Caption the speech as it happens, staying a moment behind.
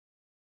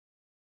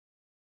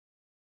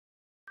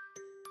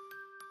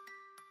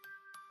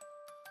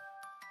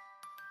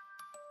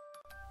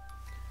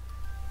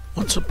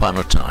Once upon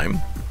a time,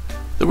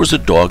 there was a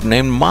dog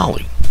named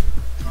Molly.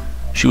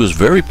 She was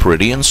very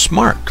pretty and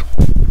smart.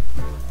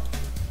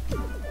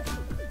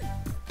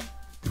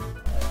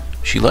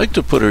 She liked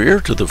to put her ear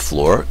to the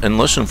floor and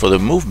listen for the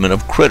movement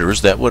of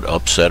critters that would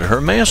upset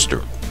her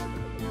master.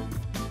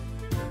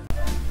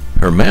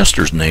 Her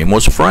master's name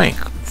was Frank.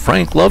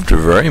 Frank loved her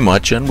very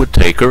much and would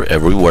take her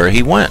everywhere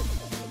he went.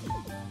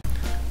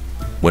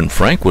 When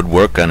Frank would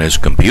work on his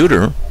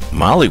computer,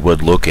 Molly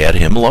would look at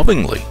him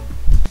lovingly.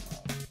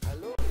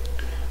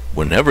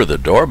 Whenever the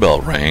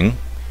doorbell rang,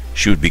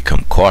 she would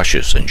become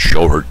cautious and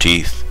show her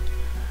teeth.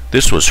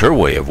 This was her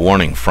way of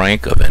warning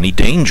Frank of any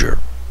danger.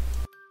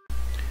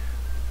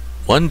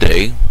 One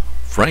day,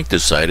 Frank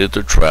decided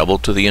to travel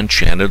to the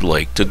enchanted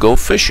lake to go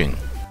fishing.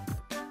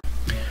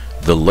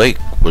 The lake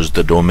was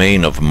the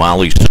domain of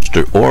Molly's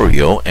sister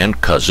Oreo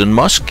and cousin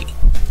Muskie.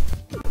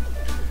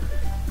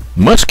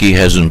 Muskie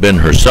hasn't been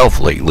herself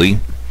lately,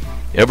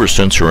 ever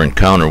since her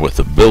encounter with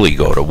the billy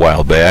goat a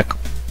while back.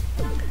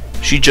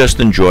 She just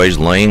enjoys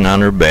laying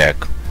on her back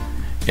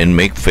and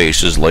make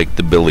faces like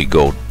the billy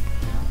goat,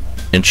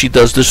 and she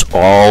does this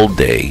all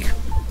day.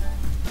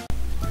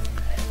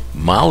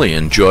 Molly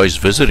enjoys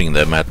visiting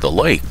them at the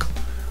lake,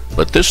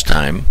 but this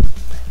time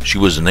she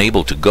wasn't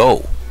able to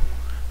go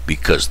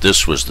because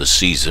this was the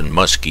season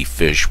musky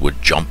fish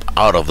would jump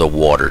out of the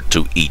water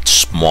to eat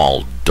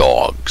small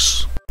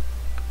dogs.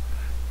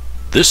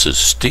 This is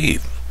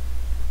Steve.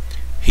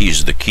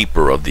 He's the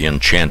keeper of the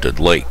enchanted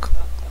lake.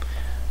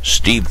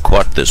 Steve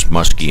caught this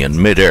muskie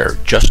in midair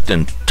just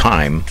in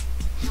time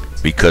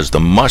because the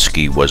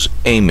muskie was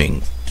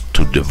aiming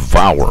to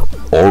devour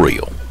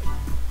Oreo.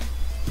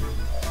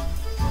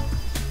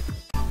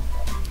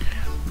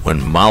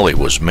 When Molly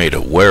was made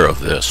aware of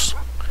this,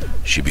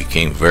 she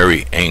became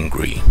very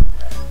angry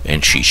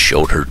and she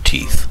showed her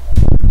teeth.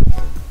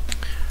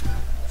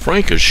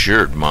 Frank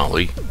assured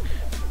Molly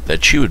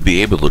that she would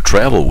be able to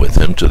travel with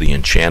him to the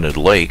enchanted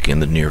lake in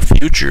the near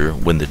future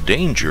when the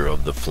danger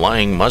of the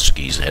flying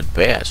muskies had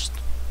passed.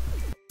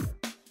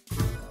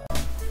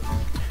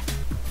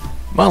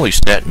 Molly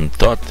sat and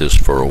thought this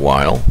for a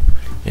while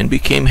and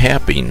became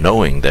happy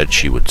knowing that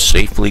she would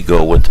safely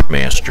go with her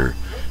master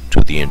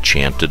to the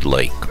enchanted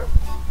lake.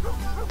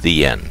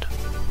 The end.